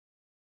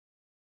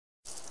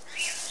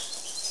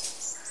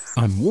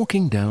I'm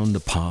walking down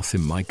the path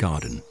in my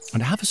garden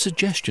and I have a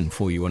suggestion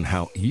for you on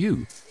how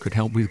you could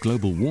help with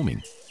global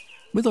warming.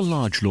 With a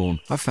large lawn,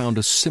 I found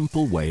a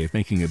simple way of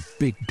making a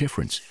big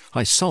difference.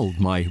 I sold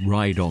my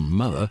ride-on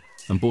mower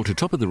and bought a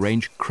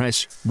top-of-the-range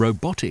Cress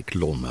robotic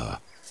lawnmower.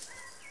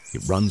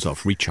 It runs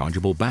off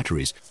rechargeable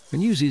batteries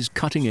and uses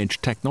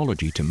cutting-edge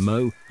technology to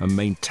mow and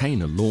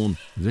maintain a lawn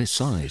this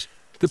size.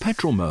 The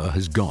petrol mower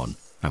has gone,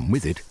 and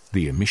with it,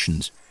 the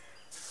emissions.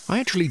 I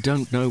actually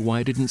don't know why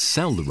I didn't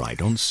sell the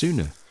ride-on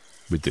sooner.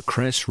 With the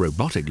Cress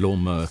robotic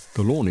lawnmower,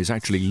 the lawn is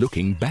actually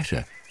looking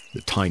better.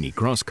 The tiny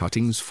grass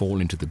cuttings fall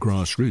into the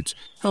grass roots,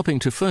 helping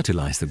to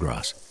fertilize the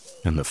grass.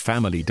 And the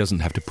family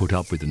doesn't have to put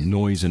up with the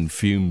noise and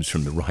fumes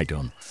from the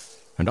ride-on.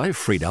 And I've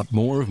freed up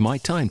more of my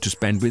time to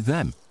spend with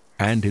them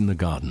and in the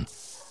garden.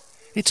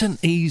 It's an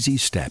easy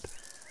step,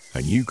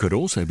 and you could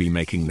also be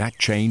making that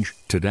change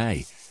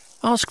today.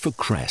 Ask for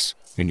Cress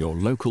in your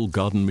local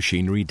garden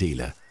machinery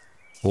dealer,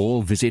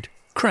 or visit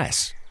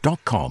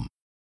cress.com.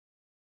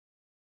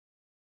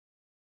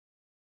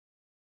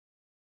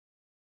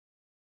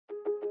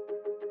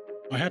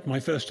 I had my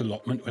first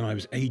allotment when I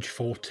was age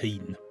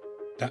 14.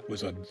 That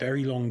was a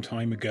very long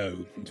time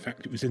ago. In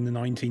fact, it was in the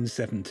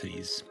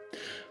 1970s.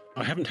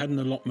 I haven't had an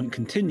allotment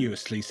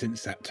continuously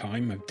since that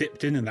time. I've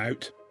dipped in and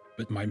out,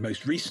 but my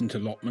most recent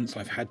allotments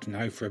I've had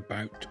now for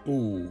about,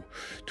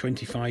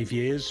 25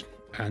 years.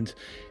 And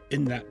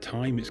in that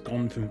time, it's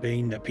gone from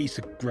being a piece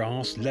of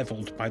grass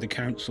levelled by the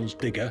council's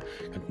digger,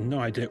 I had no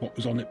idea what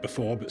was on it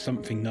before, but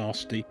something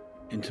nasty,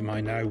 into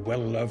my now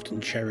well-loved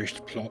and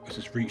cherished plot that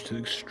has reached an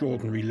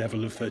extraordinary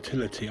level of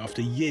fertility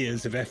after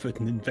years of effort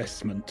and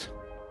investment.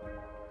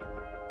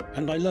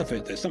 And I love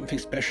it. There's something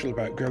special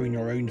about growing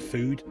your own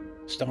food,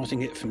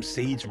 starting it from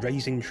seeds,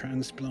 raising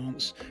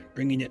transplants,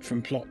 bringing it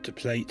from plot to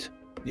plate.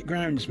 It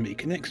grounds me,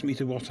 connects me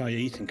to what I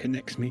eat, and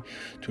connects me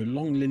to a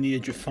long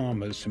lineage of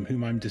farmers from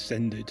whom I'm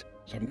descended.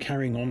 So I'm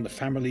carrying on the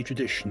family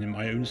tradition in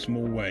my own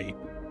small way.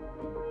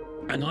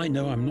 And I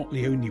know I'm not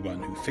the only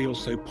one who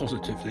feels so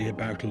positively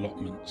about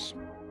allotments.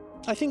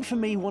 I think for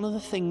me, one of the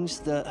things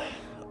that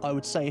I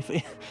would say,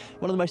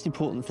 one of the most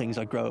important things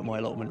I grow at my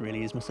allotment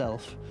really is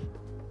myself.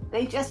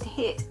 They just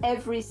hit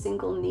every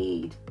single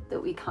need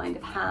that we kind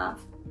of have.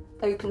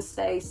 Open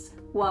space,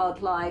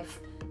 wildlife,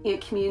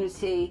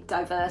 community,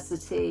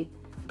 diversity,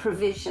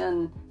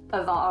 provision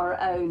of our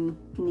own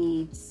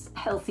needs,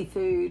 healthy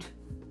food,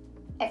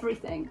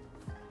 everything.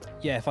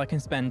 Yeah, if I can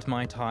spend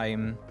my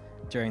time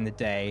during the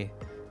day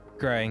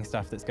growing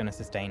stuff that's going to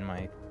sustain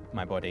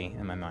my body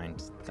and my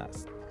mind,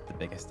 that's the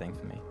biggest thing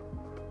for me.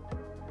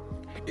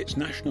 It's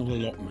National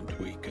Allotment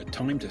Week, a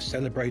time to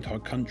celebrate our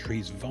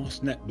country's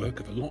vast network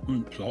of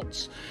allotment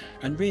plots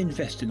and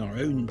reinvest in our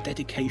own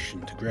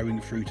dedication to growing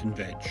fruit and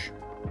veg.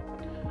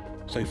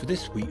 So for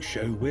this week's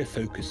show, we're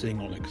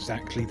focusing on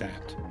exactly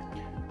that.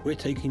 We're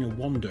taking a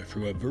wander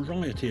through a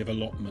variety of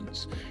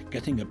allotments,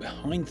 getting a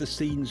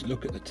behind-the-scenes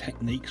look at the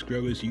techniques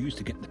growers use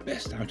to get the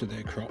best out of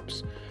their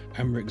crops,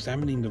 and we're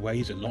examining the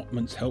ways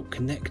allotments help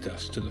connect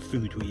us to the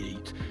food we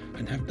eat,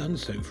 and have done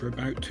so for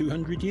about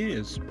 200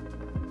 years.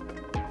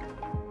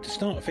 To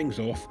start things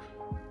off,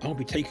 I'll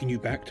be taking you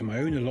back to my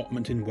own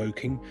allotment in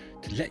Woking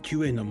to let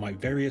you in on my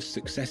various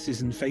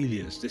successes and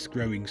failures this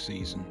growing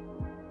season.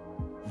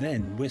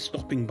 Then we're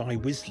stopping by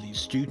Wisley's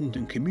student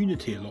and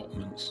community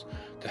allotments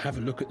to have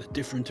a look at the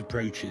different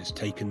approaches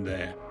taken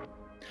there.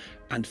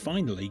 And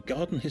finally,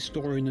 garden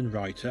historian and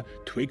writer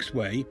Twigs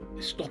Way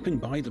is stopping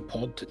by the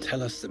pod to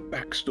tell us the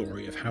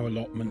backstory of how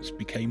allotments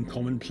became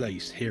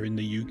commonplace here in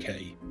the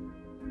UK.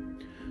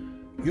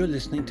 You're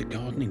listening to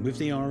Gardening with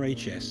the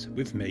RHS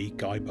with me,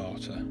 Guy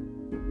Barter.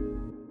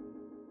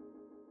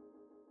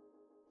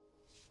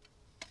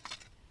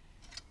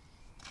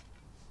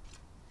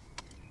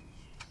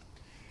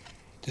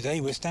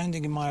 Today we're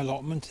standing in my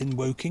allotment in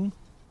Woking,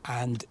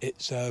 and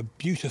it's a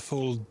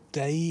beautiful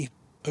day,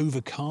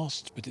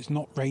 overcast, but it's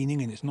not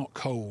raining and it's not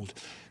cold,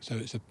 so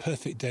it's a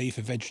perfect day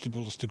for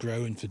vegetables to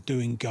grow and for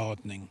doing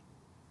gardening.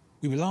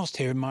 We were last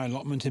here in my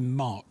allotment in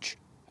March,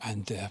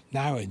 and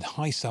now in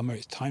high summer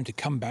it's time to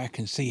come back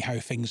and see how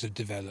things have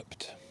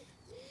developed.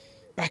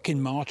 Back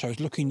in March I was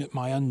looking at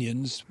my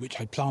onions,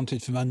 which I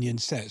planted from onion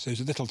sets.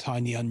 Those are little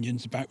tiny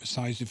onions about the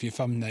size of your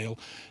thumbnail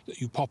that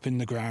you pop in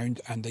the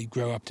ground and they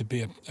grow up to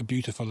be a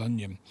beautiful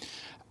onion.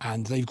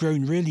 And they've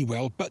grown really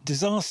well, but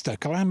disaster,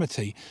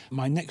 calamity.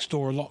 My next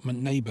door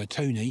allotment neighbour,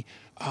 Tony,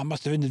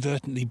 must have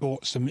inadvertently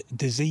bought some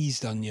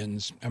diseased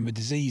onions, and the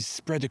disease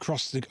spread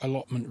across the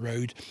allotment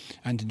road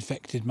and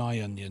infected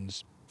my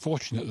onions.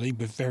 Fortunately,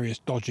 with various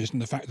dodges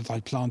and the fact that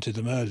I planted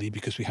them early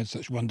because we had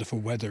such wonderful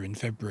weather in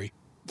February,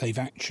 they've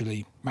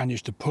actually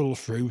managed to pull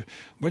through.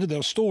 Whether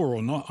they'll store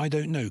or not, I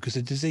don't know, because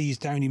the disease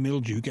downy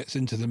mildew gets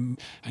into them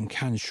and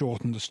can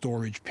shorten the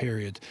storage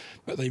period.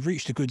 But they've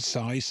reached a good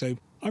size, so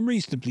I'm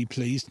reasonably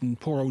pleased, and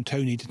poor old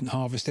Tony didn't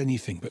harvest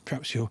anything, but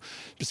perhaps he'll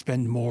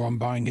spend more on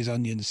buying his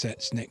onion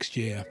sets next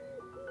year.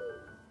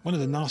 One of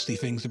the nasty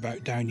things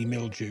about downy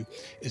mildew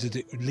is that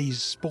it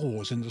leaves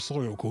spores in the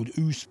soil called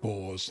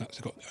oospores. That's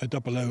got a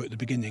double O at the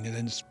beginning and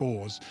then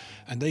spores.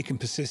 And they can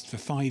persist for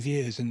 5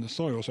 years in the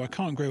soil. So I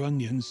can't grow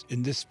onions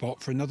in this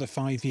spot for another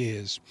 5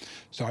 years.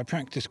 So I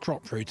practice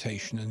crop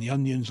rotation, and the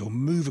onions will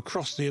move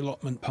across the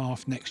allotment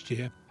path next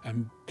year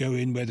and go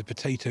in where the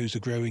potatoes are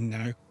growing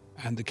now,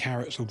 and the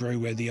carrots will grow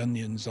where the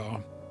onions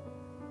are.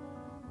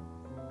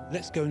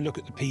 Let's go and look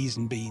at the peas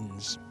and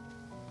beans.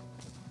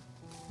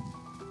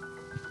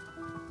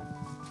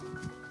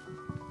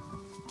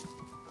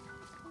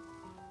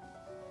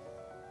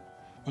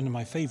 One of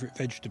my favourite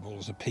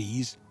vegetables are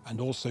peas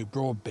and also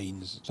broad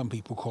beans. Some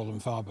people call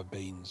them faba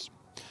beans.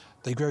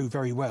 They grow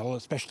very well,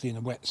 especially in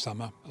a wet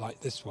summer like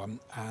this one,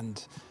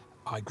 and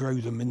I grow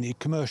them in the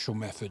commercial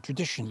method.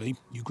 Traditionally,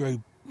 you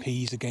grow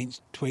peas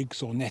against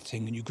twigs or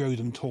netting and you grow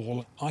them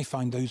tall. I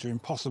find those are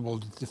impossible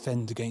to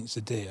defend against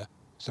the deer,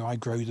 so I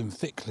grow them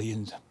thickly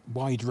in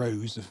wide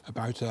rows of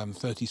about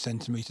 30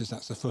 centimetres,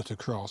 that's a foot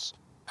across,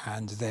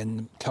 and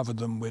then cover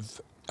them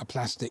with a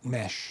plastic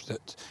mesh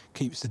that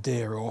keeps the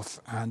deer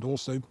off, and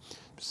also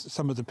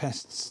some of the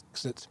pests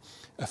that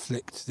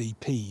afflict the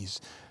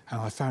peas, and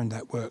I found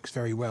that works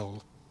very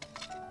well.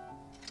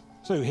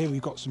 So here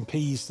we've got some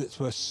peas that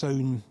were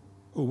sown.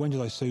 Oh, when did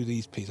I sow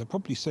these peas? I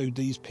probably sowed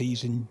these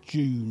peas in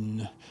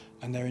June,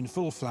 and they're in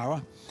full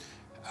flower,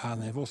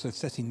 and they've also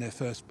setting their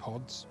first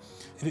pods.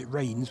 If it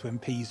rains when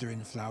peas are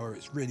in flower,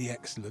 it's really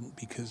excellent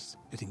because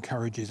it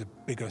encourages a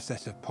bigger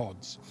set of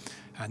pods.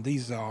 And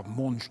these are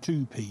Mange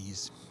 2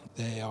 peas.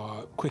 They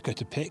are quicker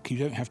to pick, you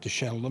don't have to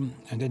shell them,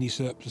 and any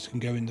surplus can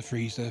go in the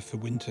freezer for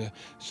winter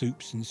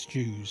soups and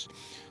stews.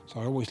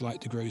 So I always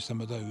like to grow some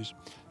of those.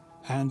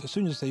 And as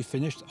soon as they've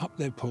finished, up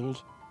they're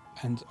pulled,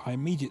 and I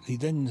immediately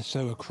then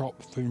sow a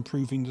crop for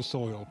improving the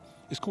soil.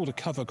 It's called a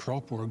cover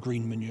crop or a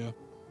green manure,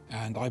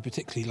 and I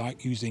particularly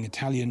like using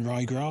Italian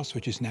ryegrass,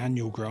 which is an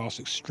annual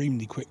grass,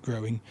 extremely quick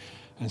growing,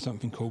 and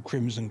something called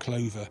crimson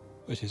clover,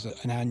 which is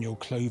an annual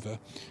clover.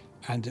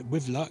 And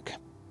with luck,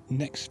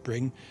 next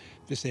spring,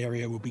 this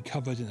area will be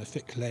covered in a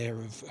thick layer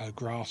of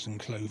grass and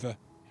clover,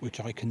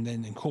 which I can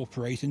then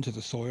incorporate into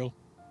the soil,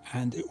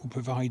 and it will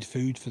provide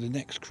food for the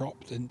next crop.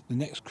 And the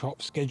next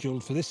crop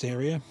scheduled for this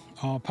area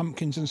are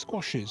pumpkins and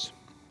squashes,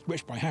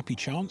 which by happy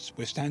chance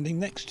we're standing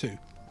next to.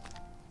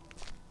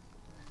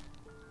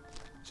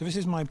 So this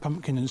is my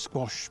pumpkin and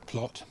squash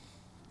plot.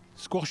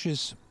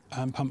 Squashes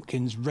and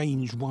pumpkins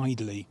range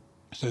widely,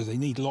 so they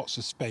need lots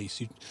of space.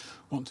 You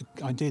want to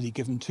ideally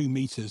give them 2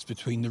 metres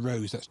between the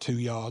rows, that's 2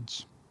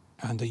 yards,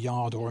 and a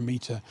yard or a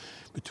metre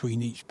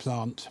between each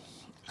plant.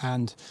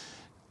 And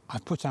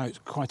I've put out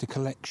quite a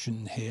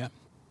collection here,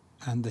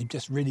 and they're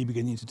just really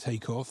beginning to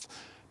take off.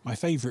 My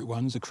favourite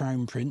ones are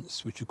Crown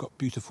Prince, which have got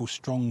beautiful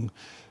strong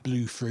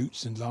blue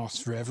fruits and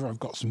last forever. I've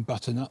got some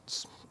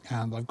butternuts,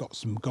 and I've got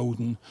some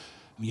golden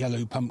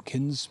yellow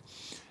pumpkins,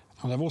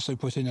 and I've also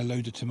put in a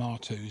load of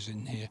tomatoes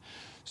in here.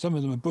 Some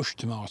of them are bush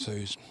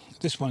tomatoes.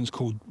 This one's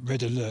called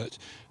Red Alert,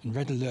 and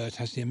Red Alert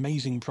has the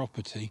amazing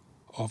property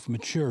of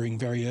maturing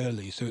very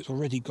early, so it's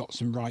already got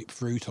some ripe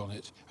fruit on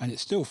it, and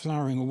it's still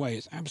flowering away.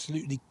 It's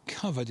absolutely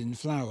covered in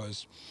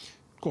flowers.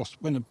 Of course,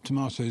 when a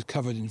tomato is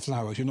covered in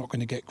flowers, you're not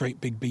going to get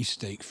great big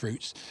beefsteak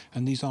fruits,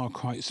 and these are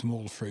quite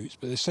small fruits,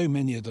 but there's so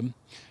many of them,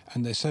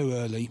 and they're so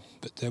early,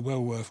 but they're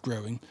well worth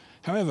growing.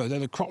 However,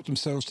 they'll have cropped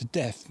themselves to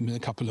death in a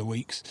couple of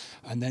weeks,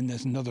 and then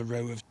there's another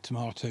row of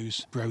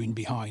tomatoes growing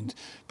behind,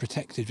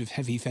 protected with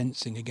heavy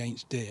fencing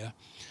against deer.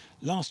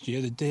 Last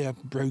year, the deer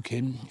broke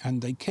in,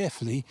 and they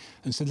carefully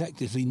and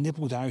selectively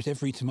nibbled out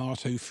every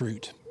tomato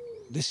fruit.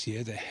 This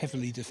year, they're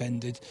heavily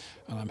defended,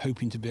 and I'm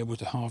hoping to be able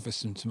to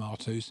harvest some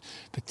tomatoes,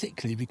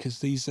 particularly because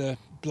these are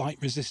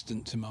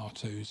blight-resistant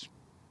tomatoes.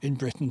 In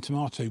Britain,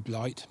 tomato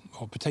blight,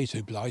 or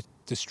potato blight,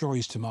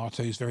 destroys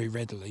tomatoes very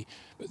readily,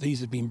 but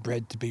these have been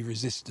bred to be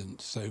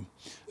resistant, so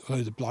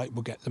although the blight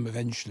will get them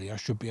eventually, I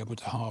should be able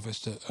to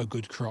harvest a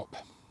good crop.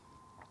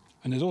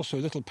 And there's also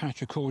a little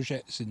patch of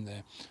courgettes in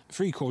there.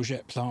 3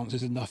 courgette plants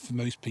is enough for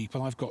most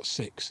people. I've got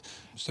 6,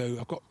 so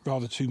I've got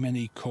rather too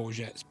many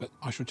courgettes, but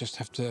I shall just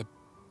have to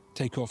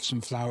take off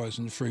some flowers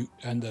and fruit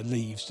and the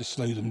leaves to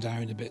slow them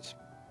down a bit.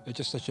 They're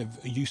just such a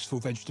useful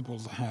vegetable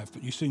to have,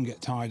 but you soon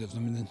get tired of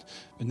them, and then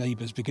the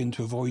neighbours begin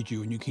to avoid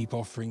you and you keep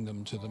offering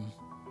them to them.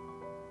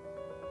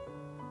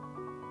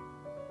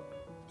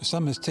 The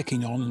summer's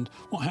ticking on, and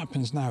what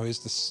happens now is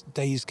the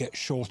days get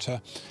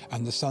shorter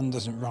and the sun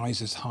doesn't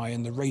rise as high,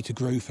 and the rate of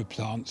growth of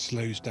plants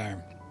slows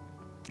down.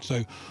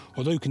 So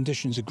although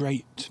conditions are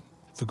great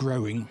for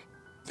growing,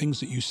 things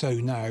that you sow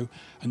now,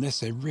 unless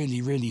they're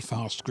really, really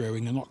fast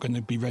growing, are not going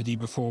to be ready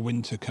before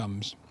winter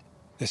comes.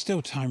 There's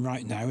still time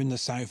right now, in the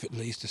south at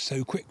least, to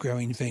sow quick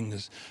growing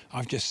things.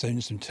 I've just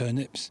sown some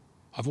turnips.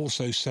 I've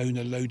also sown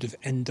a load of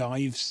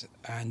endives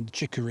and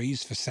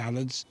chicories for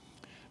salads.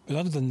 But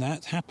other than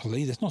that,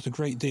 happily, there's not a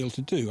great deal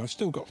to do. I've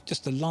still got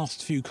just the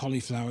last few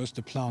cauliflowers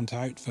to plant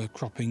out for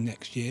cropping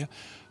next year.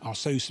 I'll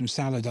sow some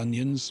salad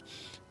onions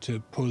to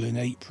pull in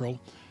April.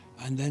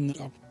 And then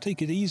I'll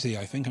take it easy,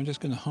 I think. I'm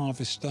just going to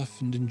harvest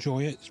stuff and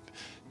enjoy it,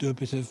 do a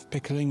bit of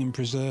pickling and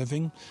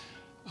preserving.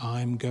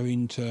 I'm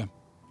going to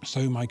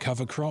sow my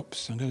cover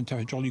crops. I'm going to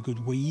have a jolly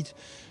good weed.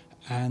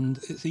 And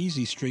it's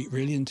easy street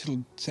really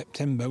until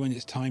September, when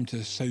it's time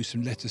to sow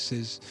some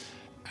lettuces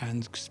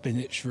and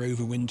spinach for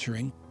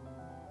overwintering.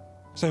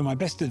 So my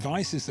best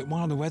advice is that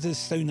while the weather's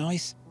so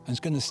nice, and it's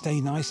going to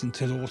stay nice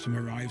until autumn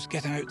arrives,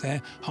 get out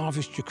there,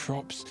 harvest your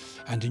crops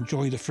and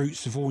enjoy the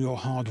fruits of all your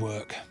hard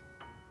work.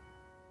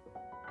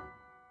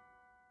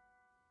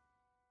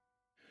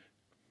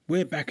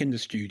 We're back in the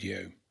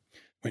studio.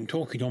 When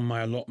talking on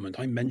my allotment,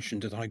 I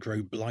mentioned that I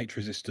grow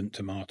blight-resistant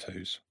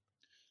tomatoes.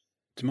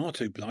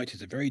 Tomato blight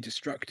is a very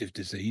destructive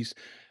disease,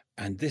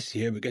 and this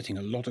year we're getting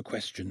a lot of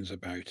questions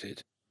about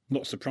it.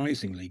 Not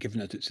surprisingly, given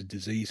that it's a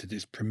disease that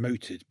is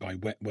promoted by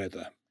wet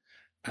weather.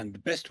 And the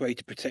best way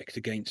to protect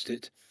against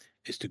it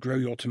is to grow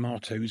your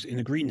tomatoes in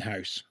a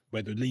greenhouse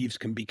where the leaves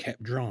can be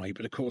kept dry.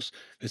 But of course,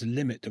 there's a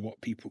limit to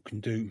what people can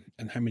do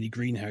and how many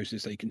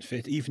greenhouses they can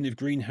fit, even if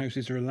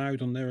greenhouses are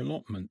allowed on their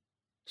allotment.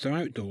 So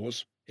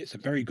outdoors, it's a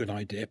very good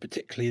idea,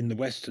 particularly in the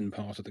western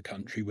part of the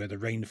country where the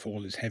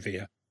rainfall is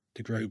heavier,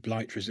 to grow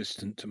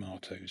blight-resistant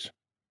tomatoes.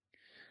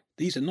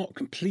 These are not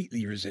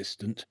completely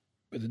resistant,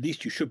 but at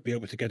least you should be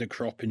able to get a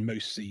crop in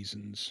most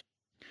seasons.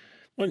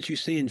 Once you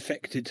see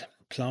infected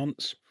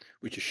plants,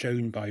 which are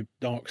shown by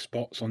dark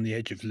spots on the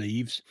edge of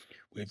leaves,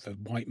 with a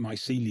white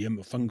mycelium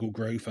or fungal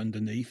growth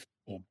underneath,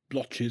 or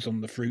blotches on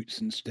the fruits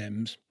and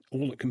stems,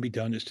 all that can be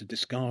done is to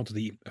discard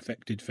the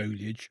affected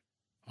foliage,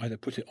 either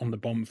put it on the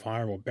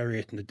bonfire or bury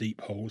it in a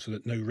deep hole so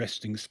that no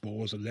resting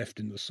spores are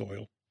left in the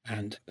soil,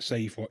 and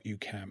save what you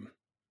can.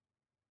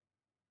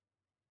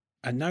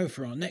 And now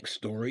for our next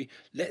story,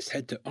 let's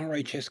head to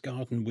RHS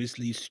Garden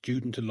Wisley's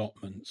student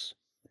allotments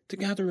to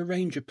gather a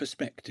range of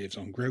perspectives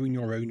on growing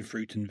your own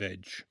fruit and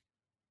veg.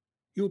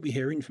 You'll be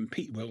hearing from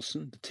Pete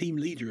Wilson, the team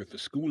leader of the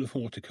School of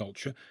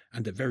Horticulture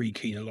and a very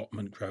keen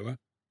allotment grower,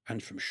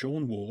 and from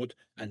Sean Ward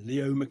and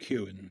Leo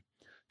McEwen,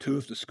 two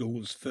of the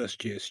school's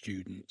first-year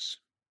students.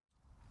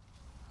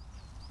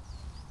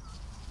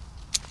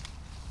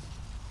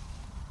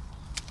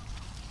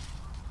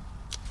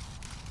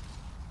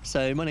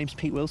 So my name's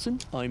Pete Wilson.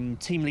 I'm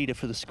team leader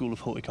for the School of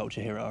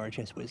Horticulture here at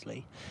RHS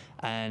Wisley.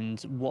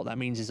 And what that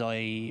means is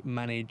I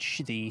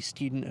manage the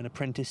student and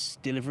apprentice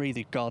delivery,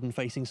 the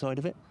garden-facing side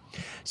of it.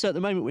 So at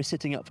the moment we're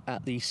sitting up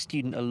at the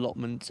student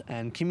allotment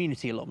and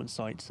community allotment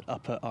site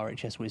up at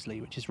RHS Wisley,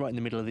 which is right in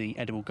the middle of the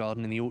edible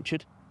garden in the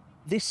orchard.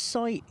 This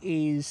site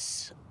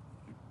is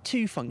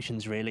two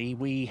functions really.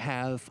 We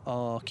have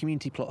our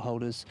community plot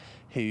holders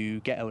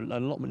who get an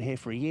allotment here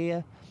for a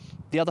year.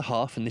 The other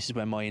half, and this is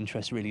where my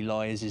interest really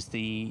lies, is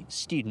the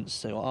students.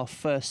 So our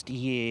first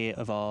year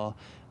of our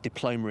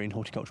diploma in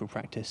horticultural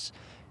practice,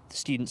 the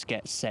students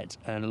get set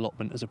an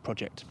allotment as a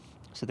project.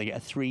 So they get a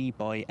 3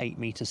 by 8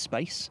 metre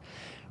space.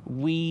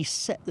 We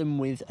set them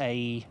with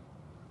a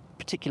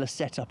particular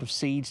setup of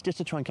seeds just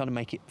to try and kind of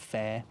make it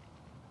fair.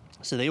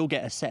 So they all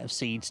get a set of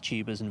seeds,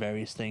 tubers and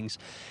various things.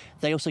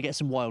 They also get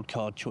some wild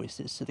card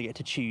choices, so they get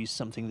to choose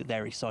something that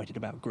they're excited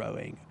about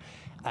growing.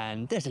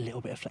 And there's a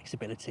little bit of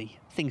flexibility.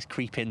 Things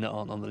creep in that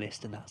aren't on the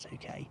list, and that's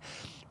okay.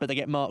 But they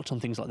get marked on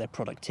things like their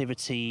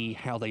productivity,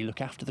 how they look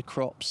after the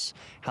crops,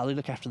 how they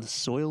look after the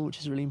soil, which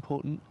is really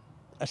important,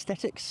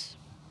 aesthetics,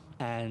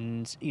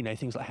 and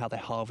things like how they're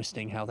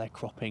harvesting, how they're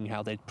cropping,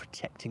 how they're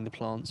protecting the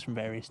plants from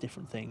various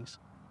different things.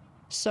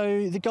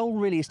 So the goal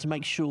really is to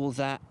make sure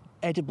that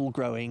edible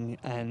growing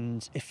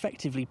and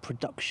effectively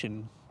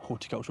production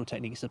horticultural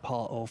techniques are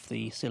part of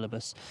the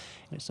syllabus.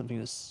 It's something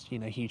that's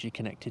hugely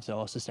connected to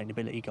our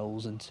sustainability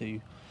goals and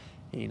to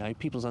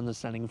people's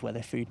understanding of where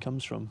their food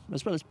comes from,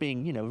 as well as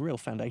being a real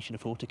foundation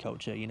of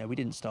horticulture. We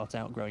didn't start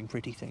out growing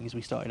pretty things,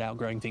 we started out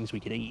growing things we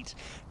could eat.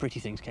 Pretty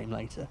things came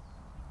later.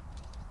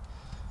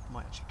 I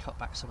might actually cut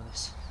back some of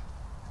this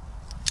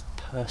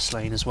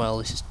purslane as well.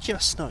 This is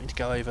just starting to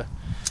go over.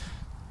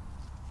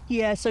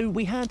 Yeah, so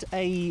we had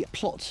a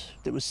plot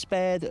that was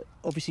spare that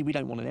obviously we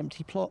don't want an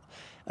empty plot,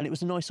 and it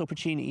was a nice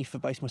opportunity for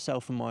both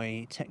myself and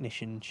my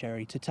technician,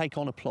 Sherry, to take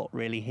on a plot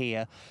really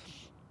here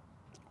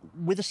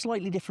with a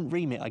slightly different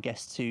remit, I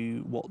guess,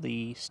 to what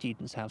the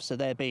students have. So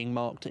they're being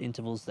marked at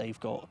intervals. They've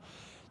got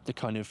the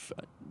kind of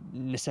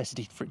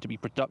necessity for it to be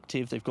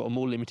productive. They've got a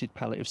more limited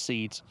palette of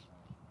seeds.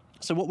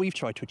 So what we've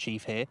tried to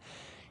achieve here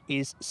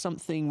is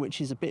something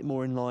which is a bit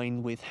more in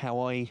line with how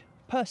I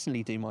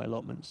personally do my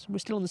allotments. We're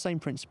still on the same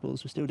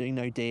principles. We're still doing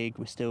no dig.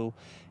 We're still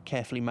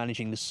carefully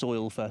managing the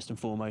soil first and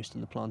foremost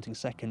and the planting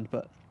second.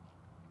 But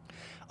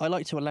I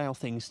like to allow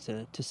things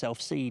to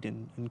self-seed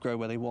and grow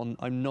where they want.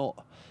 I'm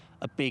not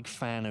a big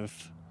fan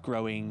of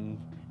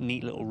growing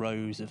neat little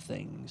rows of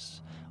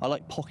things. I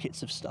like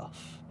pockets of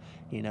stuff,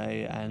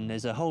 and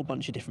there's a whole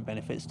bunch of different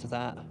benefits to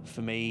that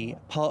for me.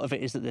 Part of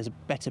it is that there's a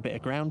better bit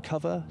of ground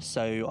cover,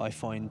 so I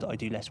find that I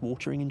do less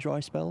watering in dry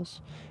spells,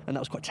 and that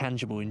was quite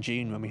tangible in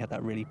June when we had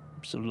that really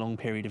sort of long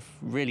period of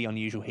really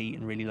unusual heat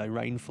and really low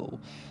rainfall.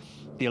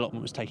 The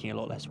allotment was taking a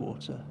lot less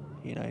water.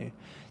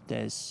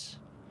 There's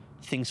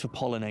things for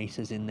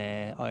pollinators in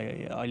there.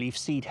 I leave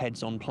seed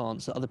heads on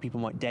plants that other people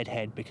might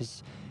deadhead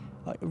because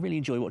I really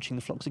enjoy watching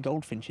the flocks of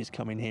goldfinches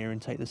come in here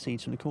and take the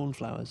seeds from the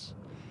cornflowers.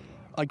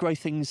 I grow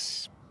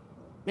things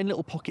in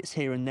little pockets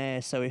here and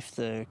there, so if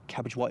the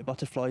cabbage white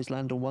butterflies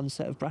land on one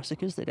set of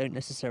brassicas, they don't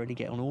necessarily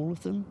get on all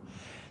of them.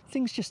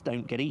 Things just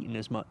don't get eaten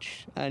as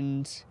much.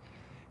 And,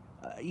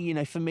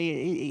 for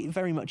me, it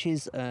very much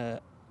is an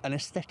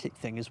aesthetic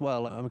thing as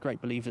well. I'm a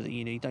great believer that,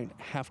 you don't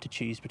have to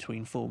choose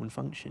between form and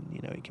function.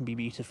 It can be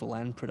beautiful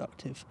and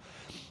productive.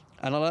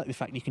 And I like the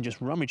fact you can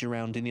just rummage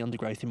around in the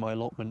undergrowth in my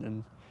allotment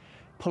and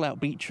pull out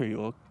beetroot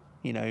or,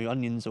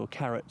 onions or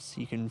carrots.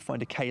 You can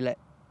find a kale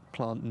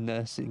plant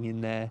nursing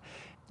in there.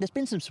 There's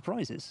been some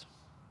surprises.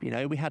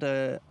 We had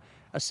a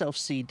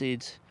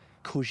self-seeded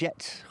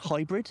courgette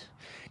hybrid.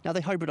 Now,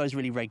 they hybridise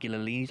really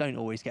regularly. You don't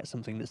always get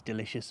something that's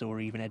delicious or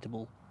even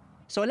edible.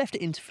 So I left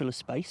it in to fill a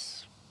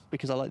space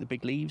because I like the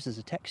big leaves as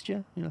a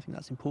texture. I think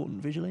that's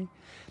important visually.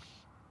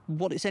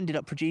 What it's ended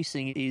up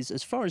producing is,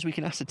 as far as we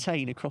can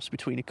ascertain, a cross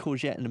between a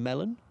courgette and a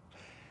melon.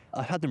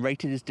 I had them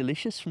rated as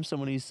delicious from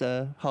someone who's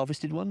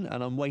harvested one,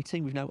 and I'm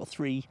waiting. We've now got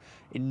 3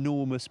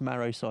 enormous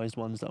marrow-sized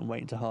ones that I'm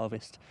waiting to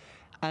harvest.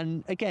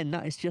 And again,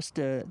 that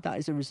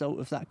is a result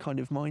of that kind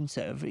of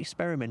mindset of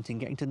experimenting,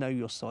 getting to know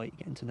your site,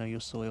 getting to know your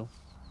soil.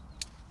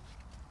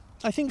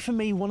 I think for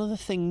me, one of the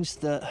things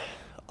that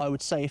I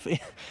would say,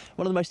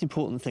 one of the most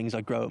important things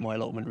I grow at my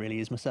allotment really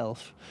is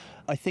myself.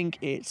 I think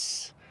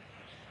it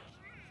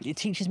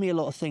teaches me a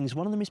lot of things.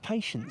 One of them is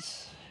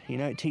patience.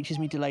 It teaches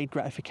me delayed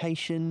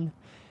gratification.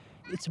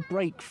 It's a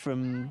break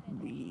from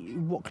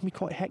what can be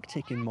quite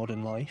hectic in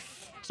modern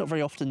life. It's not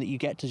very often that you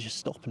get to just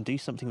stop and do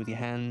something with your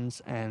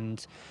hands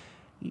and,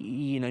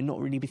 not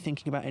really be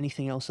thinking about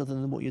anything else other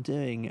than what you're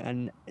doing.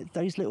 And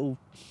those little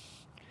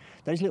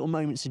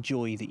moments of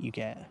joy that you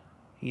get,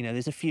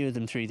 there's a few of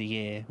them through the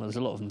year. Well, there's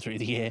a lot of them through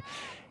the year.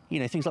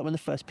 Things like when the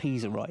first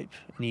peas are ripe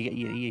and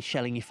you're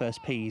shelling your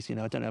first peas.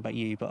 I don't know about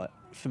you, but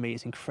for me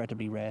it's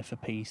incredibly rare for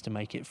peas to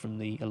make it from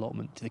the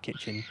allotment to the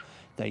kitchen.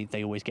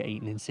 They always get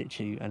eaten in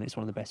situ, and it's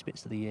one of the best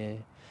bits of the year.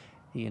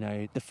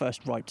 The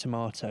first ripe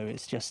tomato,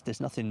 it's just, there's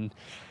nothing,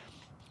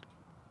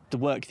 the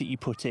work that you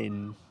put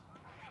in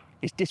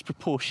is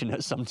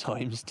disproportionate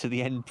sometimes to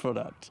the end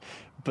product,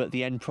 but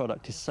the end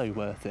product is so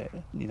worth it,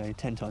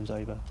 10 times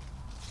over.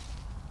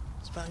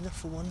 It's about enough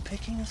for one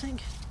picking, I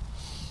think.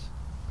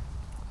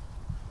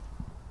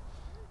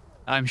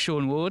 I'm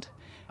Sean Ward.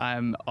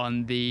 I'm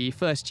on the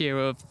first year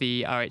of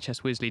the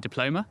RHS Wisley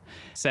diploma.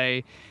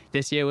 So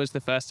this year was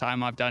the first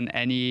time I've done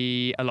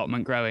any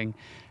allotment growing.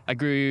 I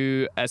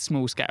grew a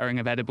small scattering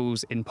of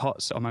edibles in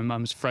pots on my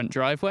mum's front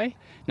driveway.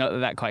 Not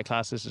that quite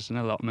classes as an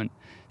allotment.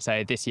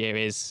 So this year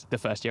is the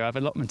first year I've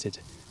allotmented.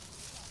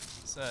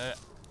 So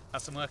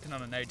as I'm working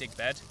on a no-dig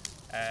bed,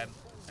 I'm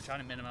trying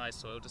to minimise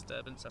soil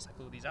disturbance as I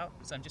pull these out.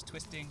 So I'm just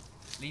twisting,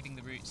 leaving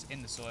the roots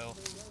in the soil,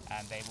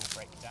 and they will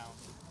break down.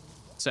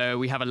 So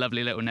we have a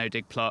lovely little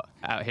no-dig plot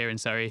out here in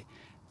Surrey,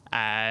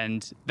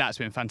 and that's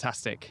been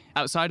fantastic.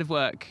 Outside of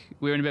work,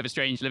 we're in a bit of a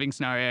strange living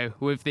scenario.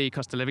 With the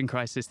cost of living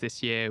crisis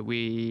this year,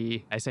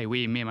 me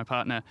and my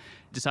partner,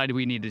 decided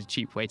we needed a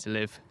cheap way to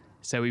live.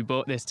 So we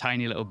bought this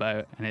tiny little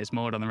boat, and it's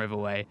moored on the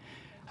riverway,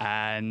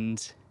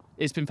 and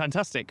it's been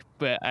fantastic.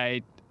 But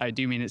I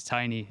do mean it's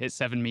tiny. It's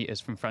 7 meters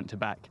from front to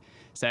back.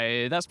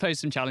 So that's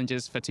posed some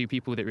challenges for 2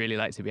 people that really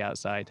like to be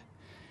outside.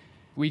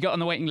 We got on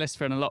the waiting list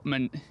for an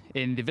allotment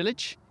in the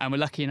village, and we're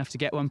lucky enough to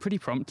get one pretty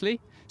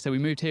promptly. So we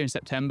moved here in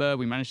September.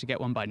 We managed to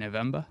get one by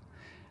November,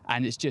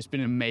 and it's just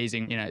been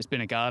amazing. It's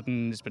been a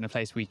garden. It's been a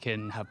place we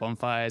can have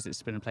bonfires.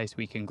 It's been a place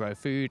we can grow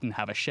food and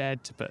have a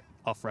shed to put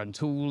off-run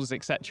tools,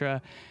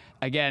 etc.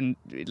 Again,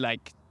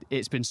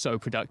 it's been so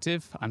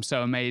productive. I'm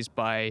so amazed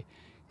by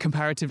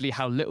comparatively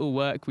how little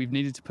work we've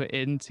needed to put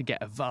in to get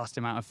a vast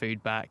amount of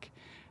food back.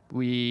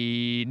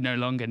 We no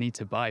longer need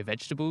to buy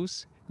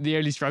vegetables. The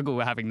only struggle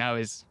we're having now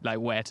is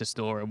where to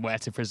store and where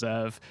to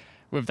preserve.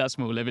 With that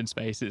small living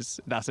space,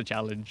 that's a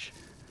challenge.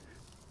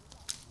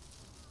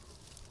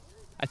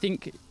 I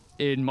think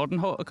in modern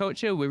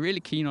horticulture, we're really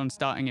keen on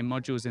starting in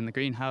modules in the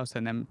greenhouse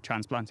and then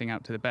transplanting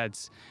out to the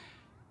beds.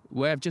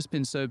 Where I've just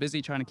been so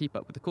busy trying to keep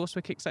up with the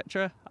coursework,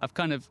 etc., I've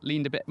kind of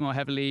leaned a bit more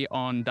heavily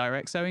on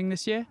direct sowing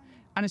this year,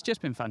 and it's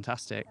just been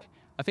fantastic.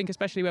 I think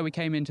especially where we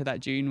came into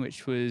that June,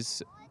 which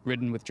was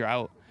ridden with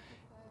drought,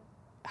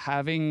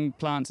 having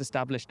plants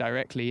established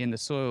directly in the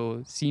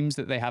soil seems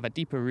that they have a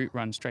deeper root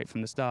run straight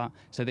from the start.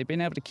 So they've been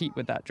able to keep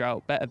with that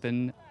drought better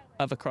than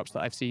other crops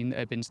that I've seen that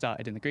have been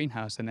started in the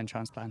greenhouse and then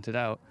transplanted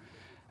out.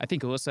 I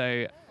think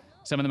also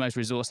some of the most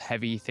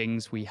resource-heavy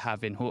things we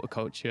have in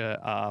horticulture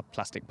are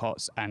plastic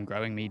pots and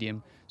growing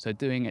medium. So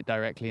doing it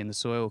directly in the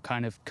soil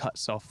kind of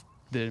cuts off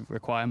the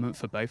requirement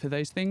for both of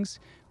those things,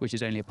 which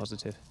is only a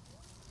positive.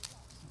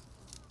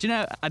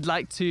 I'd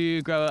like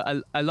to grow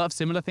a lot of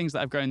similar things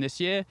that I've grown this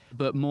year,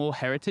 but more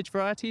heritage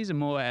varieties and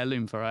more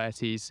heirloom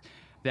varieties.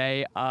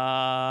 They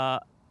are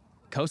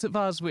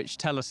cultivars which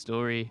tell a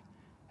story.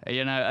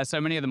 So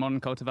many of the modern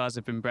cultivars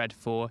have been bred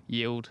for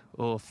yield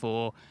or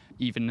for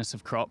evenness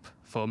of crop,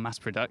 for mass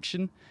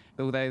production.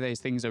 Although those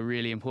things are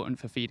really important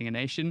for feeding a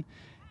nation,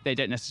 they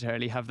don't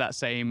necessarily have that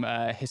same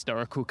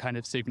historical kind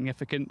of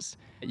significance.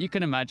 You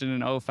can imagine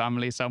an old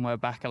family somewhere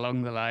back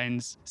along the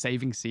lines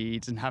saving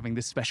seeds and having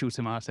this special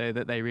tomato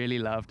that they really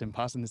loved and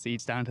passing the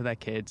seeds down to their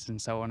kids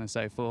and so on and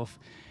so forth.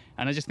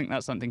 And I just think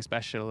that's something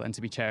special and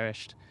to be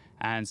cherished,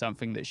 and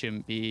something that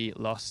shouldn't be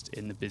lost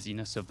in the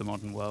busyness of the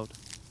modern world.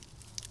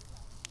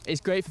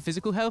 It's great for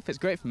physical health, it's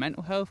great for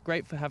mental health,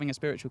 great for having a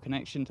spiritual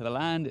connection to the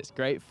land, it's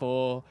great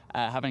for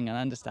having an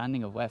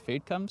understanding of where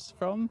food comes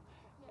from.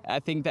 I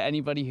think that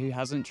anybody who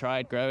hasn't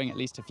tried growing at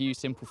least a few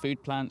simple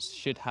food plants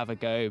should have a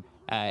go.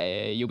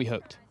 You'll be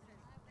hooked.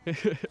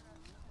 So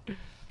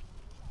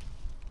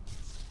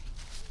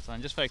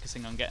I'm just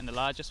focusing on getting the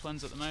largest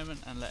ones at the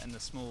moment and letting the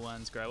small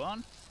ones grow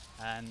on.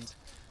 And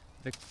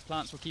the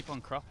plants will keep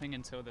on cropping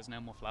until there's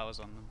no more flowers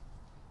on them.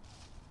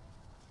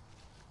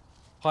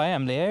 Hi,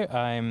 I'm Leo.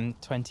 I'm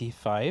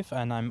 25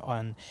 and I'm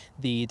on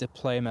the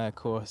diploma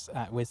course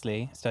at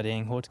Wisley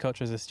studying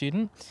horticulture as a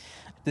student.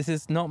 This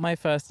is not my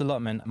first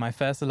allotment. My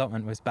first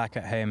allotment was back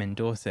at home in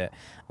Dorset,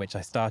 which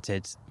I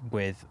started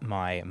with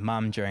my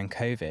mum during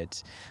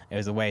COVID. It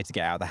was a way to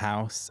get out of the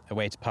house, a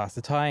way to pass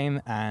the time,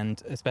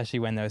 and especially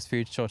when there was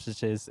food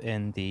shortages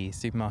in the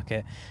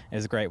supermarket, it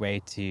was a great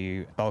way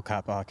to bulk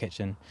up our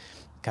kitchen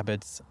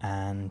cupboards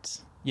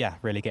and, yeah,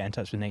 really get in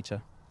touch with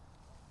nature.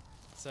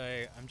 So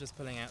I'm just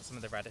pulling out some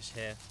of the radish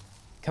here.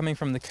 Coming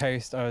from the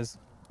coast, I was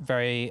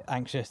very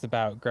anxious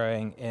about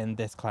growing in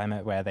this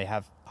climate where they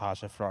have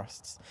harsher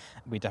frosts.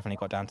 We definitely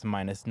got down to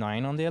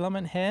 -9 on the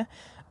allotment here,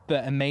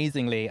 but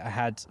amazingly I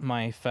had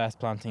my first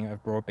planting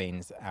of broad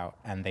beans out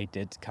and they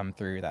did come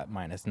through that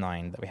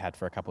 -9 that we had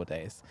for a couple of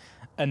days.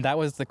 And that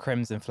was the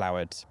crimson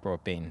flowered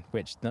broad bean,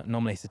 which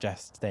normally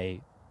suggests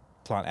they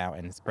plant out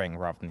in spring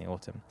rather than the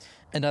autumn.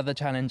 Another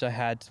challenge I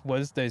had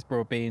was those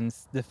broad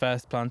beans. The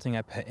first planting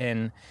I put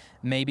in,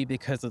 maybe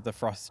because of the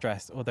frost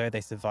stress, although they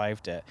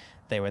survived it,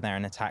 they were there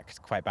and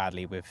attacked quite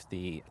badly with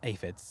the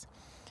aphids.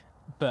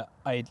 But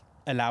I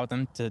allowed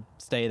them to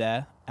stay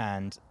there,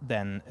 and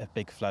then a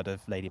big flood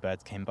of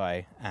ladybirds came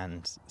by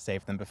and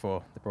saved them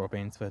before the broad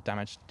beans were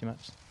damaged too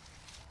much.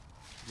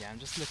 Yeah, I'm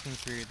just looking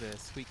through the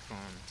sweet corn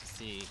to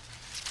see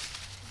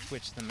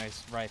which are the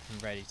most ripe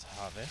and ready to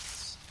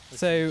harvest.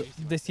 So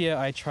this year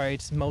I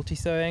tried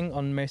multi-sowing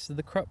on most of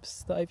the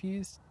crops that I've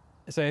used.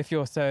 So if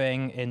you're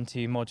sowing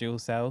into module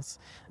cells,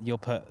 you'll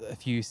put a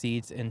few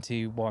seeds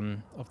into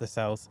one of the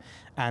cells,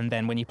 and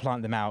then when you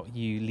plant them out,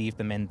 you leave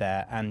them in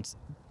there, and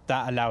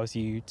that allows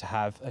you to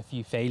have a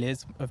few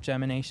failures of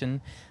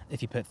germination.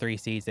 If you put 3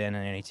 seeds in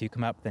and only 2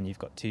 come up, then you've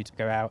got 2 to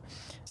go out.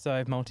 So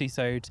I've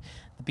multi-sowed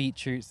the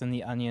beetroots and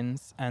the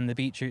onions, and the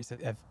beetroots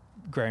have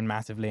grown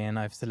massively, and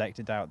I've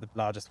selected out the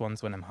largest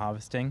ones when I'm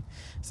harvesting,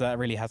 so that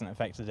really hasn't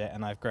affected it,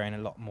 and I've grown a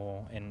lot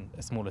more in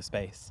a smaller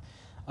space.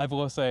 I've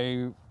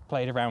also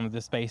played around with the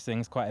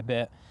spacings quite a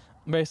bit,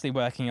 mostly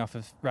working off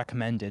of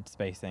recommended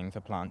spacing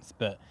for plants,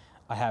 but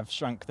I have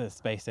shrunk the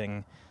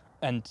spacing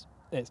and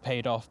it's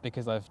paid off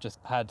because I've just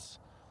had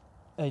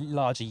a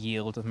larger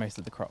yield of most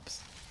of the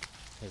crops.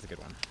 Here's a good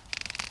one.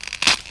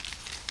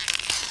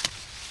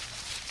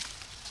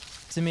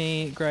 To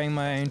me, growing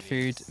my own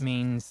food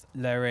means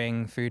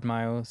lowering food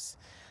miles,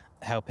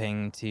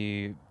 helping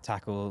to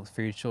tackle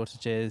food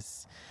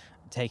shortages,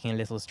 taking a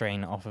little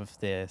strain off of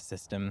the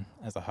system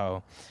as a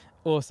whole.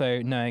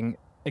 Also knowing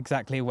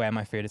exactly where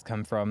my food has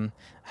come from,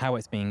 how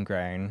it's being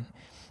grown.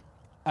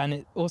 And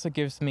it also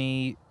gives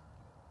me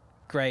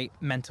great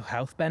mental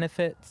health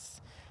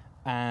benefits.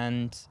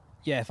 And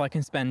yeah, if I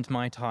can spend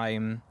my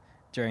time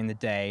during the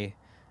day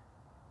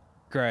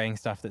growing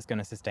stuff that's going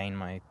to sustain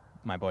my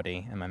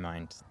body and my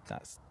mind,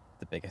 that's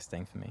the biggest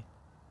thing for me.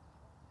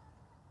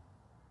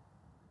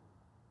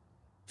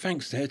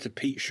 Thanks there to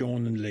Pete,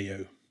 Sean and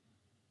Leo.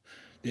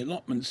 The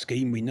allotment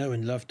scheme we know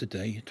and love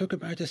today took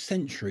about a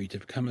century to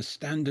become a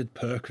standard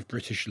perk of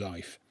British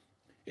life.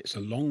 It's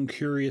a long,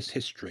 curious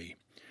history,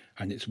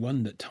 and it's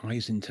one that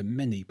ties into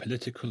many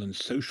political and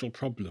social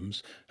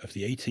problems of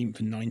the 18th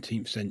and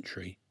 19th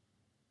century.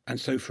 And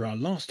so for our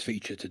last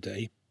feature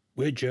today,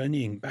 we're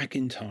journeying back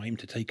in time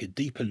to take a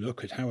deeper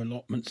look at how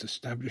allotments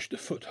established a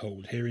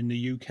foothold here in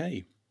the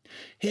UK.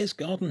 Here's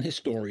garden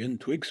historian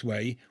Twigs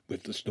Way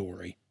with the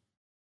story.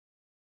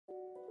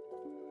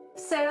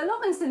 So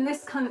allotments in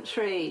this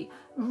country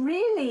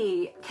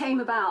really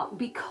came about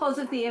because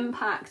of the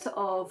impact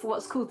of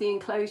what's called the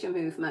enclosure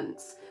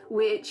movement,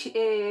 which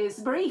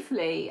is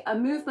briefly a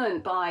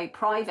movement by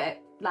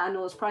private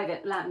landlords,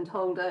 private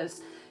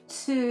landholders,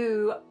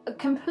 to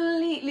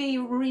completely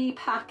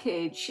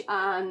repackage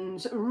and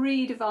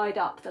redivide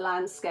up the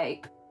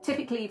landscape,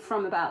 typically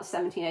from about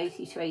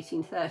 1780 to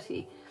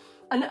 1830.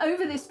 And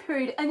over this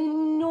period, an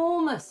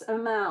enormous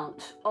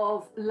amount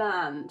of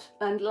land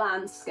and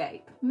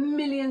landscape,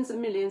 millions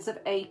and millions of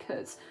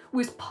acres,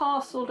 was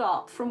parcelled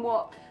up from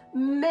what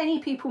many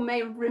people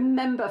may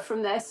remember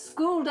from their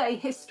school day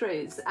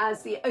histories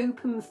as the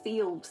open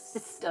field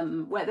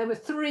system, where there were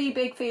 3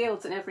 big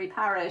fields in every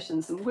parish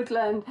and some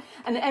woodland,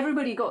 and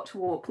everybody got to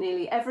walk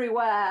nearly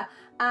everywhere,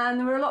 and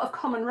there were a lot of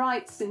common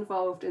rights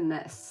involved in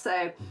this.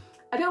 So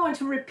I don't want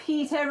to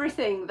repeat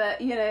everything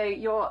that,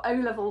 your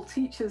O-level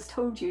teachers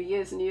told you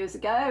years and years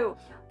ago.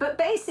 But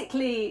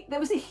basically, there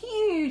was a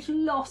huge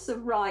loss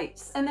of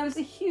rights, and there was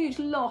a huge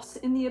loss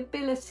in the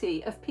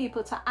ability of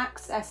people to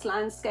access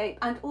landscape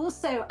and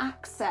also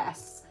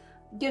access,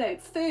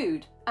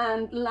 food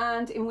and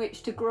land in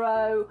which to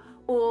grow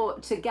or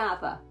to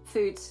gather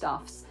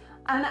foodstuffs.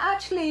 And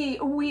actually,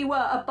 we were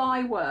a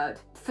byword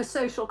for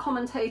social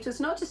commentators,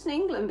 not just in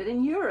England, but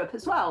in Europe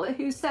as well,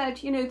 who said,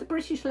 the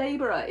British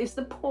labourer is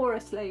the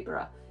poorest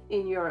labourer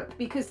in Europe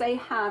because they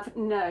have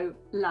no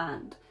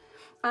land.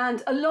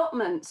 And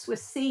allotments were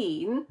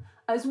seen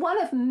as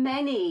one of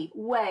many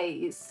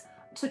ways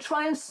to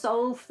try and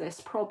solve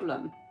this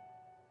problem.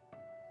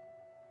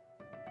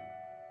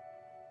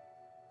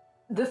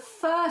 The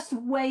first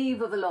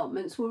wave of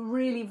allotments were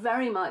really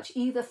very much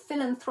either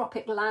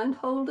philanthropic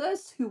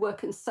landholders who were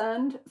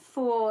concerned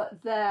for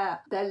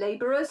their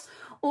labourers,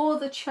 or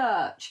the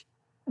church.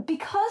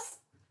 Because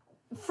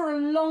for a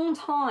long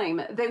time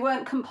they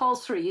weren't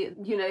compulsory,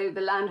 the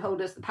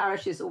landholders, the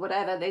parishes or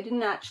whatever, they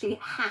didn't actually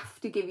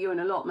have to give you an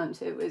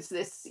allotment. It was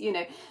this,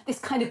 this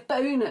kind of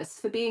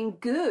bonus for being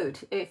good,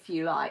 if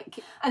you like.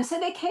 And so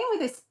they came with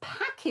this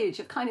package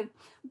of kind of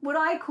what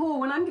I call,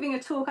 when I'm giving a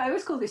talk, I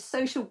always call this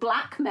social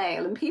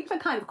blackmail, and people are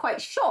kind of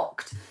quite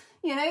shocked.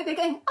 They're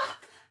going,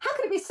 how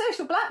could it be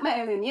social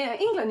blackmail in,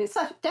 England is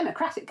such a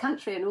democratic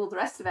country and all the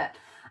rest of it.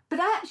 But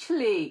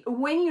actually,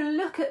 when you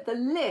look at the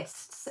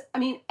lists,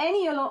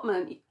 any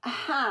allotment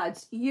had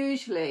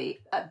usually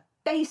a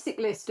basic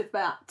list of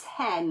about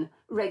 10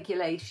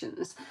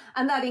 regulations.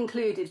 And that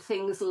included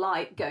things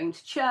like going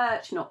to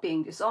church, not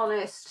being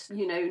dishonest,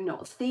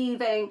 not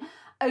thieving,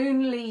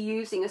 only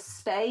using a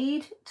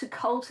spade to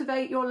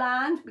cultivate your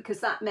land, because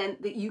that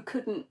meant that you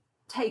couldn't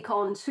take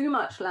on too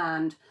much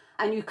land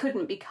and you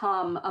couldn't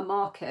become a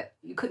market,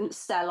 you couldn't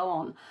sell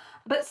on.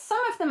 But some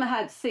of them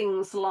had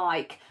things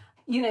like,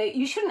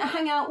 you shouldn't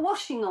hang out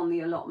washing on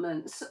the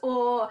allotments,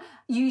 or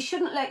you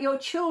shouldn't let your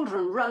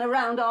children run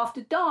around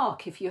after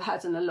dark if you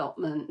had an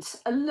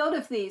allotment. A lot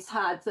of these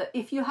had that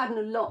if you had an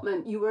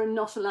allotment, you were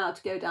not allowed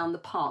to go down the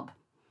pub.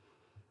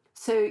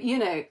 So,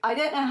 I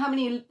don't know how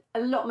many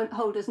allotment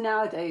holders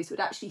nowadays would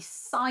actually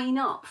sign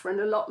up for an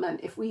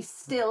allotment if we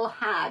still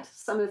had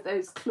some of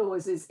those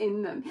clauses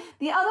in them.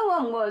 The other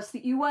one was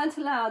that you weren't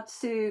allowed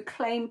to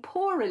claim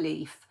poor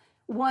relief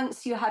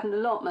once you had an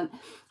allotment.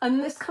 And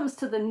this comes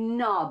to the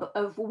nub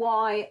of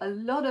why a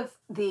lot of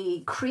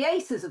the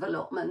creators of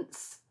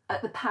allotments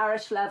at the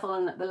parish level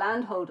and at the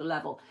landholder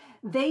level,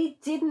 they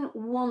didn't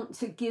want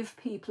to give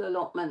people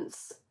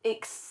allotments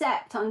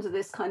except under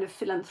this kind of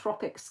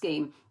philanthropic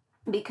scheme,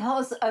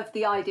 because of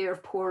the idea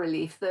of poor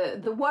relief.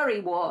 The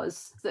worry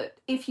was that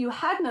if you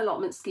had an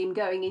allotment scheme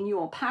going in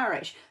your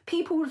parish,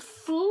 people would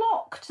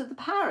flock to the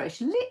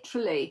parish,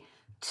 literally,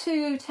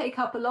 to take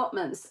up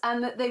allotments,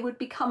 and that they would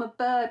become a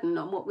burden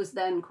on what was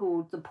then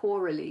called the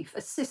poor relief,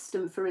 a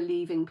system for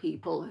relieving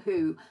people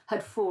who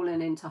had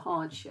fallen into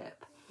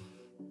hardship.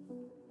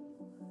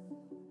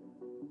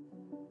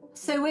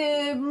 So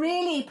we're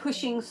really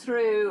pushing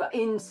through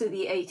into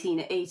the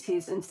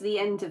 1880s and to the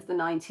end of the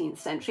 19th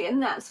century,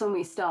 and that's when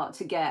we start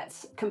to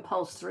get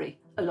compulsory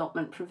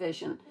allotment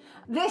provision.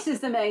 This is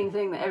the main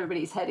thing that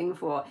everybody's heading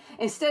for.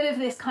 Instead of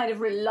this kind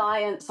of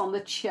reliance on the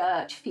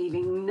church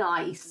feeling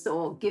nice,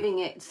 or giving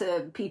it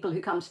to people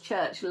who come to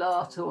church a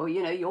lot, or,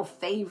 your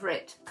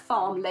favourite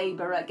farm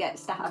labourer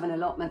gets to have an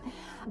allotment,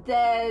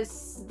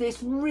 there's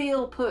this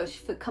real push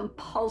for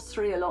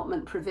compulsory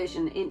allotment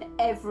provision in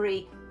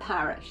every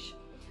parish,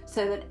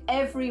 so that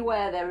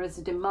everywhere there is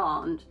a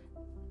demand,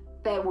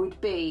 there would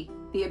be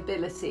the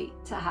ability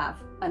to have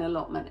an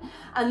allotment.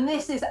 And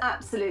this is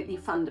absolutely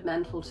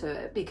fundamental to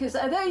it, because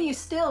although you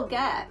still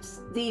get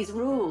these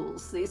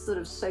rules, these sort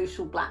of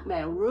social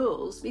blackmail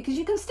rules, because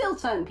you can still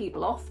turn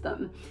people off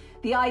them,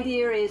 the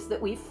idea is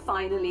that we've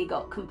finally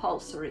got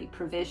compulsory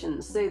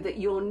provisions so that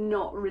you're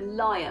not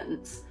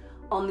reliant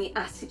on the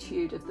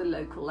attitude of the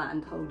local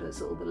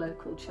landholders or the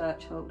local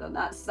church holder.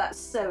 That's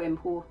so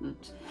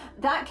important.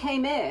 That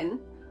came in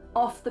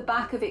off the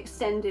back of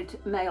extended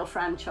male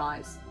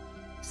franchise.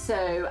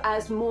 So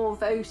as more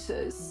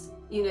voters,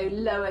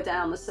 lower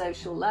down the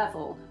social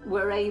level,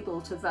 were able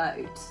to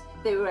vote,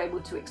 they were able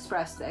to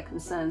express their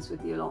concerns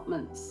with the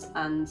allotments,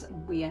 and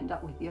we end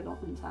up with the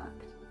Allotment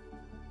Act.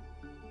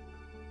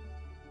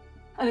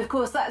 And of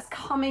course, that's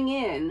coming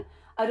in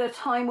at a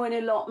time when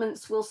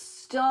allotments will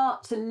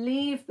start to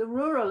leave the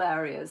rural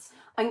areas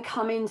and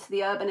come into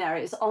the urban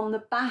areas on the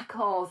back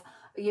of,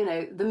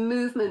 the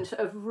movement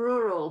of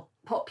rural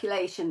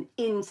population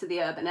into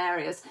the urban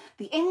areas.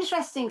 The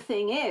interesting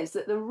thing is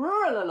that the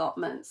rural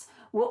allotments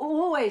were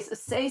always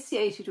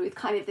associated with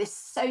kind of this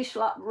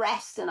social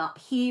unrest and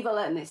upheaval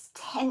and this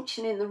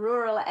tension in the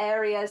rural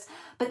areas.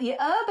 But the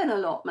urban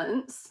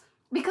allotments,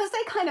 because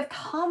they kind of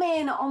come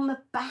in on the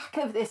back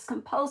of this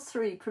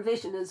compulsory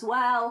provision as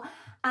well,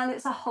 and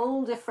it's a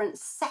whole different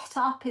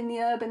setup in the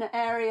urban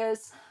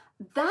areas,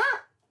 that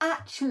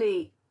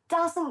actually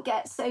doesn't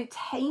get so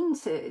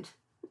tainted,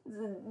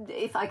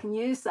 if I can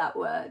use that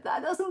word,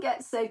 that doesn't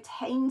get so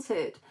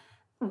tainted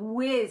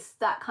with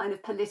that kind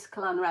of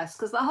political unrest,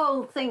 because the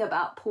whole thing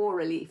about poor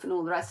relief and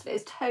all the rest of it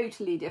is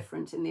totally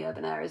different in the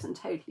urban areas and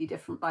totally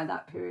different by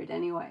that period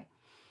anyway.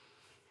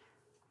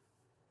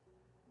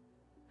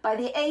 By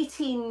the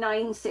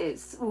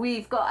 1890s,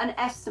 we've got an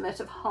estimate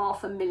of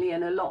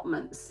 500,000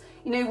 allotments,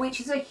 which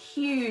is a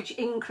huge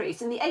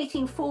increase. In the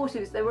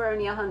 1840s, there were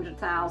only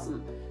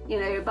 100,000.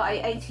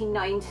 By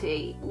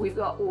 1890, we've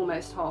got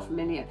almost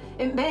 500,000.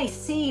 It may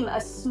seem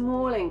a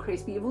small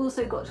increase, but you've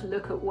also got to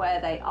look at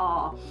where they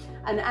are.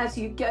 And as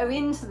you go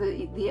into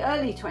the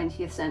early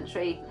 20th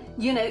century,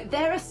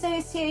 they're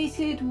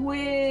associated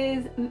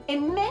with,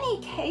 in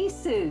many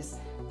cases,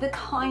 the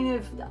kind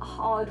of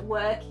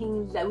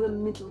hard-working, lower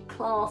middle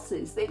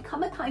classes. They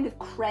become a kind of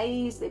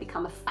craze, they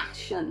become a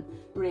fashion,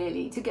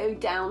 really, to go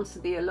down to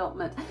the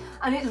allotment.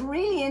 And it's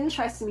really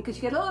interesting because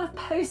you get a lot of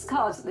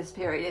postcards at this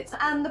period.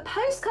 And the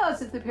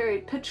postcards of the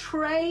period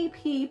portray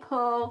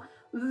people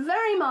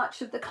very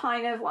much of the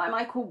kind of what I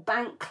might call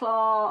bank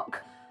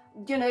clerk,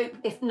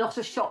 if not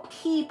a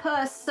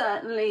shopkeeper,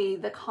 certainly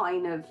the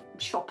kind of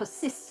shop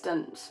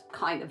assistant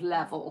kind of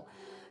level.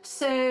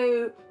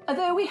 So,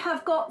 although we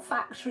have got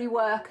factory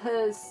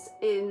workers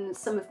in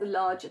some of the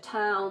larger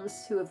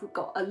towns who have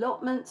got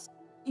allotments,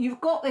 you've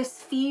got this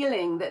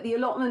feeling that the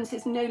allotment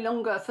is no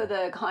longer for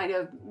the kind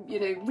of,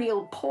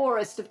 real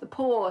poorest of the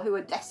poor who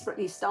are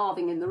desperately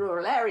starving in the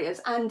rural areas,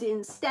 and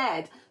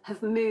instead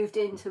have moved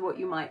into what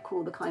you might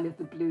call the kind of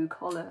the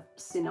blue-collar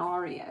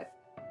scenario.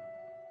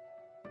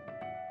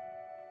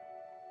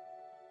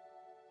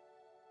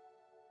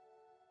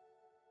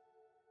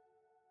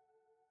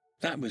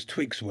 That was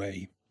Twig's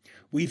Way.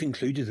 We've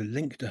included a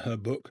link to her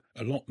book,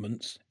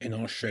 Allotments, in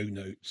our show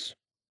notes.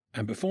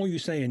 And before you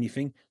say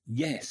anything,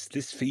 yes,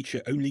 this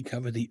feature only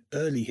covered the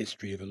early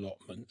history of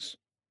allotments.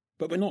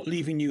 But we're not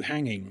leaving you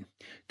hanging.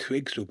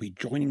 Twigs will be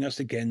joining us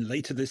again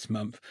later this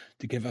month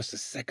to give us the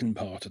second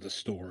part of the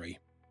story.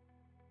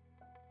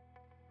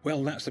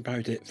 Well, that's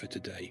about it for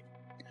today.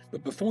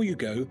 But before you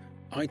go,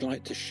 I'd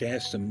like to share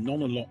some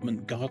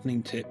non-allotment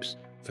gardening tips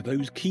for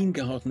those keen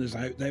gardeners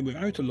out there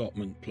without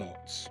allotment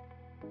plots.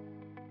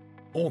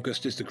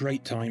 August is the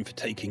great time for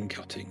taking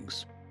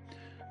cuttings.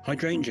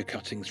 Hydrangea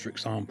cuttings, for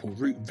example,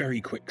 root very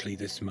quickly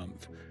this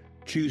month.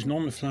 Choose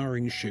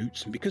non-flowering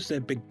shoots, and because they're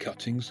big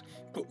cuttings,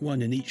 put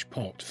one in each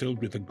pot filled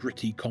with a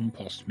gritty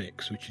compost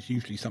mix, which is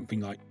usually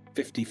something like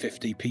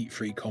 50-50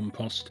 peat-free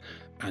compost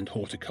and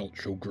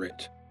horticultural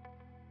grit.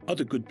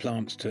 Other good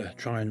plants to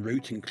try and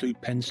root include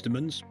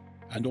penstemons,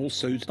 and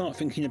also start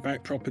thinking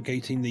about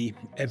propagating the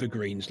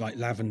evergreens like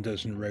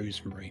lavenders and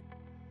rosemary.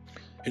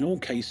 In all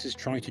cases,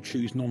 try to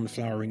choose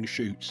non-flowering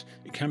shoots.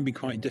 It can be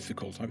quite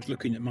difficult. I was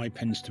looking at my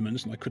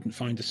penstemons and I couldn't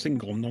find a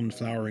single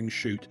non-flowering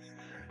shoot.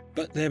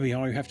 But there we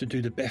are, you have to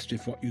do the best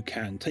with what you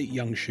can. Take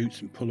young shoots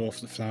and pull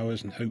off the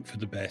flowers and hope for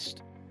the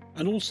best.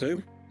 And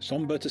also,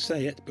 sombre to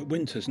say it, but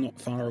winter's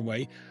not far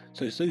away,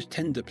 so it's those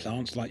tender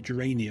plants like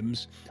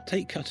geraniums.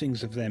 Take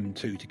cuttings of them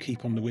too to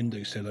keep on the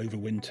windowsill over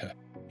winter,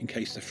 in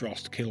case the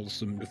frost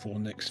kills them before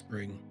next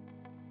spring.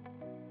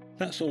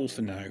 That's all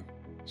for now.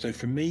 So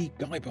from me,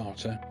 Guy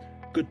Barter,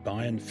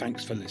 goodbye and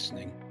thanks for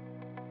listening.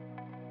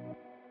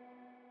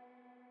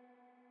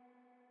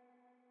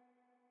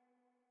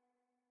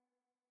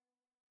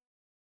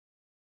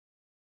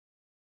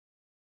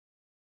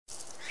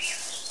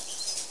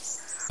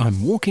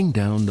 I'm walking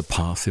down the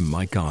path in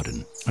my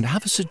garden and I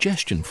have a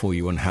suggestion for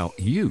you on how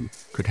you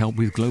could help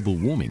with global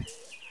warming.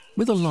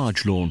 With a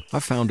large lawn, I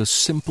found a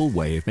simple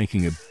way of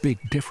making a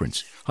big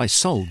difference. I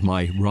sold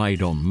my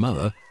ride-on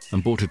mower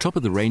and bought a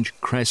top-of-the-range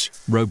Cress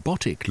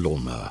robotic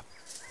lawnmower.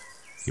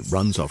 It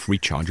runs off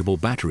rechargeable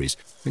batteries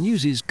and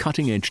uses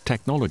cutting-edge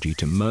technology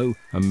to mow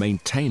and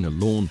maintain a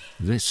lawn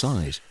this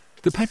size.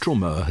 The petrol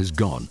mower has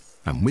gone,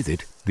 and with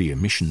it, the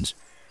emissions.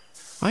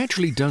 I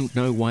actually don't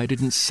know why I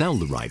didn't sell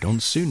the ride-on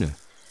sooner.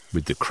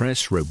 With the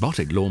Cress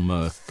robotic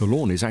lawnmower, the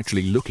lawn is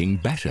actually looking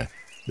better.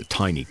 The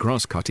tiny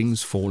grass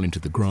cuttings fall into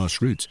the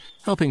grass roots,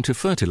 helping to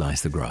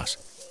fertilize the grass.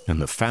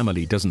 And the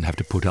family doesn't have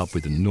to put up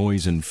with the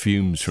noise and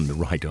fumes from the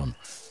ride-on.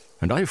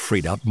 And I've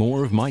freed up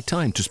more of my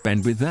time to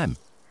spend with them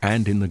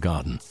and in the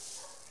garden.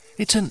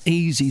 It's an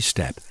easy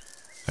step,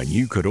 and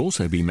you could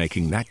also be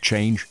making that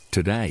change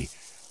today.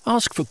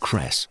 Ask for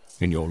Cress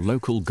in your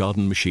local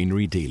garden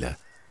machinery dealer,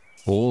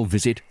 or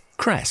visit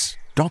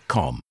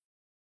cress.com.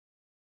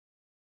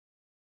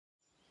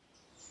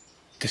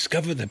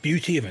 Discover the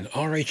beauty of an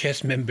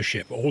RHS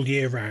membership all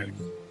year round.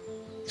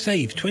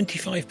 Save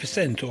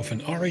 25% off an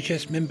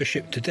RHS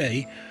membership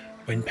today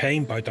when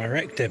paying by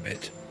direct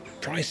debit.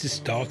 Prices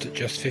start at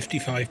just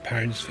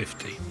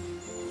 £55.50.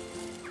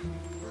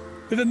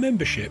 With a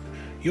membership,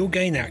 you'll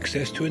gain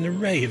access to an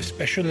array of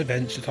special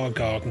events at our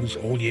gardens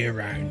all year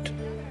round.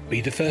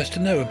 Be the first to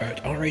know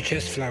about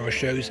RHS flower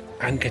shows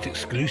and get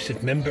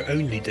exclusive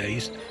member-only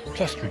days,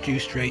 plus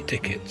reduced rate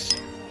tickets.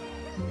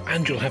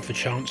 And you'll have the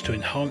chance to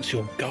enhance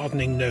your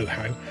gardening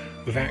know-how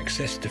with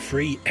access to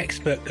free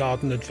expert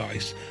garden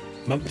advice,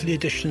 monthly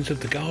editions of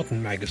the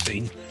Garden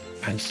magazine,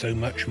 and so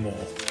much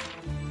more.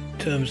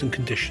 Terms and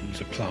conditions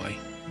apply.